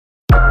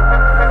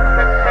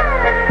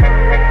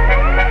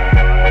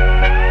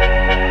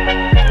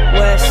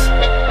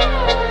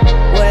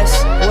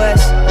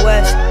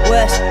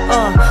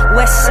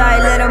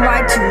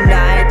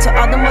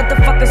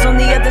motherfuckers on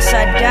the other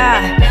side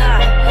die.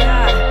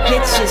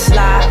 Bitches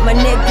lie, my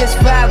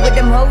niggas ride with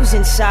them hoes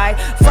inside.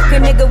 Fuck a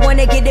nigga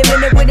wanna get a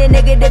minute with a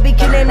nigga that be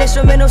killing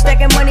instrumental,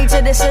 stacking money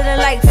to the ceiling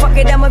like fuck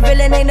it, I'm a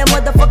villain, ain't a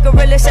motherfucker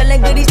realer.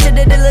 Selling goodies to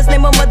the dealers,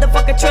 name a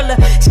motherfucker Triller.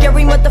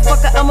 Scary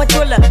motherfucker, I'm a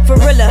thriller, for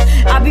realer.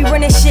 I be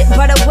running shit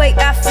by the way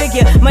I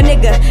figure. My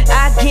nigga,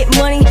 I get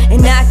money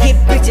and I get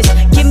bitches.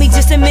 Give me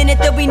just a minute,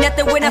 there'll be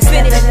nothing when I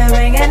finish. In the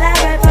ring and I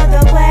rap for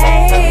the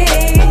way.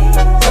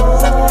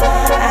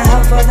 I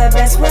hope for the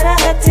best with a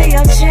hook to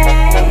your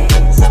chain.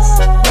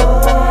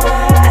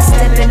 I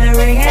step in the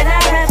ring and I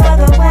rap for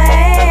the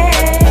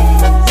waves.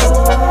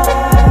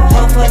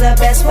 Hope for the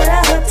best with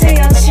a hook to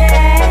your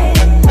chain.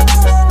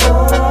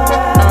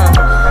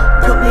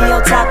 Put me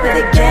on top of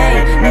the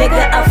game,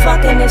 nigga, I'm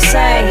fucking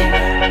insane.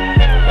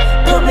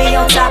 Put me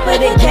on top of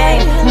the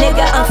game,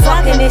 nigga, I'm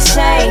fucking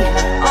insane.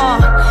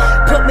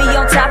 Put me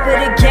on top of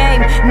the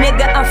game,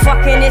 nigga, I'm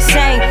fucking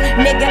insane.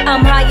 Nigga,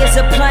 I'm high as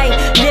a plane,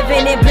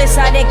 living in bliss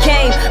how they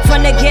came.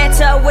 From the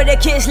ghetto where the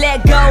kids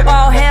let go.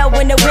 All hell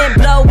when the wind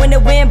blow, when the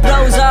wind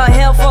blows, all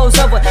hell froze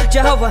over.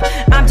 Jehovah,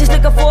 I'm just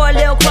looking for a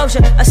little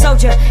closure. A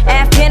soldier,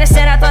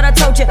 Afghanistan, I thought I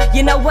told you.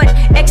 You know what?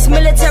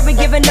 Ex-military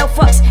giving no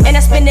fucks. And I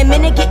spent a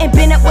minute getting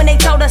bent up when they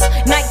told us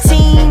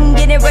 19,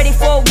 getting ready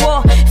for a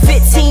war.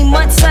 15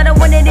 months, I don't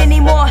want it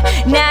anymore.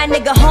 Now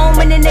nigga home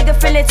and the nigga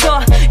feeling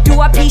tall. Do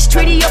I peace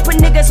treaty or put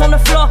niggas on the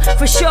floor?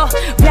 For sure,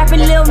 rapping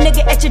little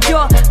nigga at your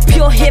door.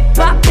 Pure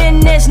hip-hop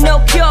and there's no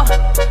cure.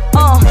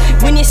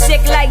 When you're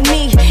sick like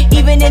me,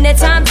 even in the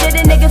times that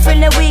a nigga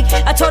feeling weak,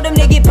 I told him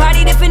to get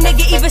bodied if a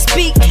nigga even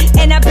speak.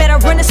 And I better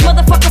run this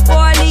motherfucker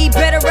before I leave.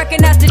 Better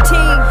recognize the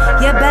team.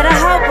 You better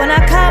hope when I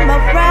come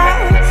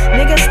around,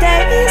 niggas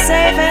stay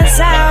safe and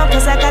sound,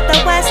 cause I got the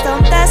West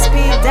on the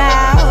speed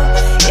down.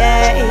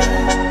 Yeah.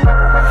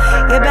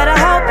 You better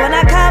hope when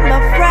I come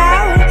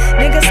around,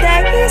 niggas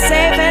stay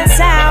safe and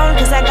sound,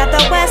 cause I got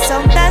the West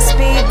on the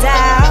speed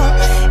down.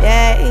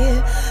 Yeah.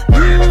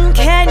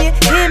 Can you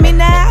hear me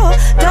now?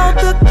 Don't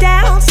look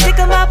down, stick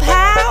 'em up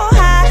how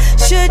high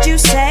should you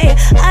say?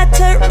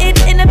 Utter it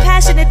in a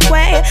passionate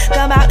way.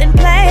 Come out and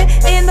play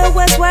in the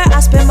West where I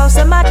spend most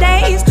of my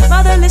days.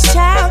 Motherless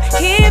child,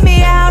 hear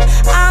me out.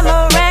 I'm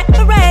a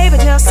rave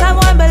until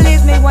someone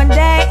believes me one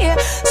day.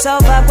 So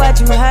fuck what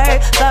you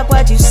heard, fuck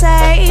what you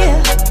say.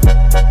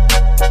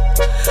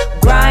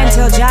 Grind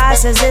till Jah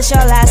says it's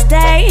your last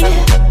day.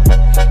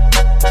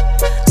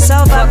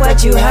 So fuck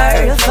what you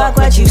heard, fuck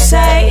what you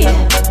say.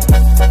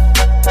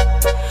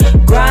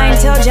 Grind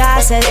till Jah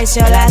said it's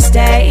your last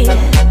day.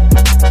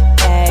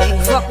 Hey.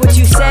 Fuck what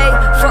you say,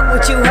 fuck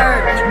what you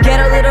heard. Get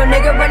a little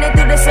nigga running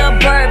through the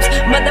suburbs.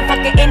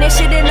 Motherfucker in this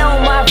shit and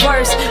on my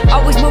verse.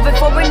 Always moving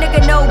forward,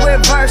 nigga, no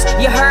reverse.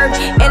 You heard?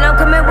 And I'm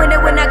coming with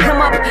it when I come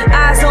up.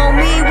 Eyes on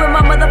me with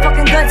my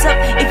motherfucking guns up.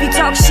 If you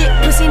talk shit,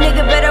 pussy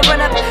nigga better